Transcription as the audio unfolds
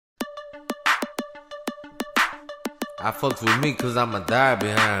I fucks with me cause I'ma die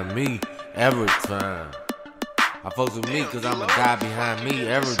behind me every time. I fucks with me cause I'ma die behind me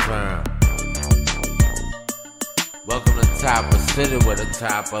every time. Welcome to Top of City where the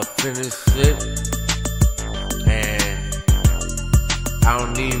top of finish shit. And I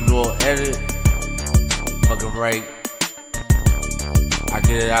don't need no edit. Fucking right. I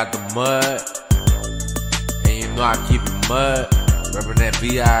get it out the mud. And you know I keep it mud. Reppin' that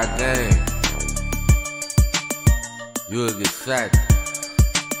B.I. gang. You'll get shot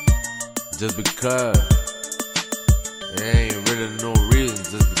just because. It ain't really no reason,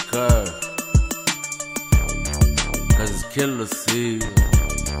 just because. Cause it's killer season.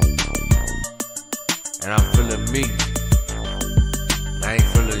 And I'm feeling me. I ain't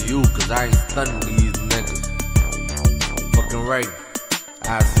feeling you cause I ain't stunning these niggas. Fucking right,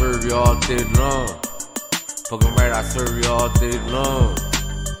 I serve you all day long. Fucking right, I serve you all day long.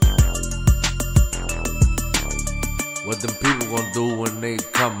 What them people gon' do when they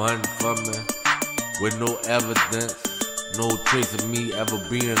come hunting for me? With no evidence, no trace of me ever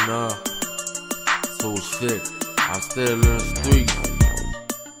being up. So shit, I'm still in the streets.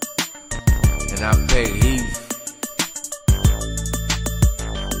 And I pay heat.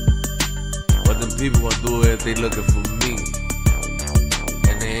 What them people gon' do if they looking for me?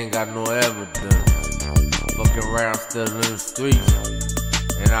 And they ain't got no evidence. Fucking right, I'm still in the streets.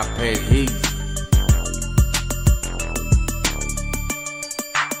 And I pay heat.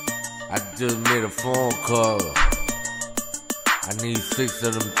 I just made a phone call. I need 6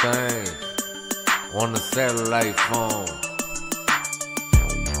 of them things on the satellite phone.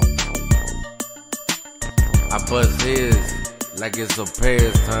 I bust heads like it's a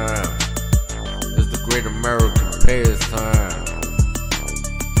pastime. It's the great American pastime.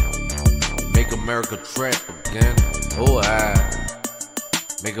 Make America trap again. Oh, I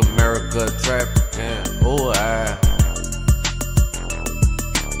make America trap again. Oh, I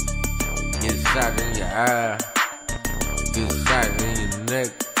get shot in your eye, get shot in your neck,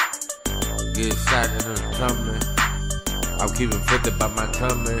 get shot in the tummy. I'm keeping 50 by my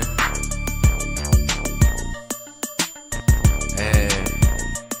tummy. And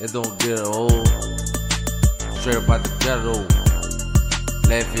it don't get old. Straight up out the ghetto.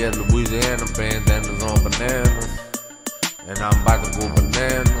 Lafayette, Louisiana, bandanas on bananas. And I'm about to go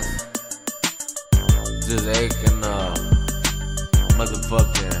bananas. Just aching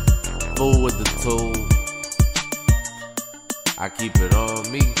motherfucking fool with the tool. I keep it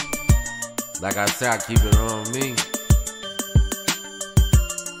on me. Like I said, I keep it on me.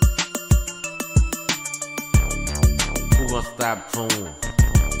 Who gon' stop tune?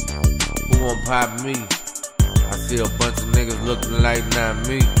 Who gon' pop me? I see a bunch of niggas looking like not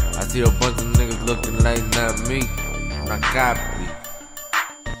me. I see a bunch of niggas looking like not me. And I copy.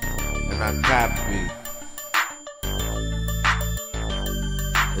 And I copy.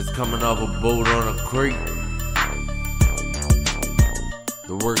 It's coming off a boat on a creek.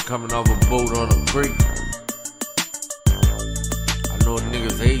 The word coming off a boat on a creek. I know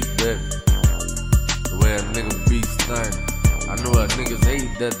niggas hate that. The way a nigga be stunned. I know a niggas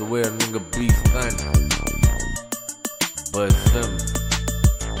hate that. The way a nigga be stunned. But simple.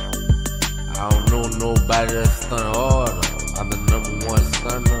 I don't know nobody that stun harder. I'm the #1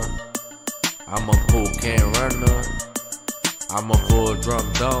 stunner. I'm a cocaine runner. I'm a full drum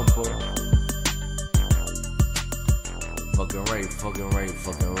dumper. Fucking right, fucking right,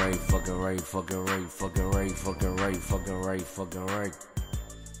 fucking right, fucking right, fucking right, fucking right, fucking right, fucking right, fucking right.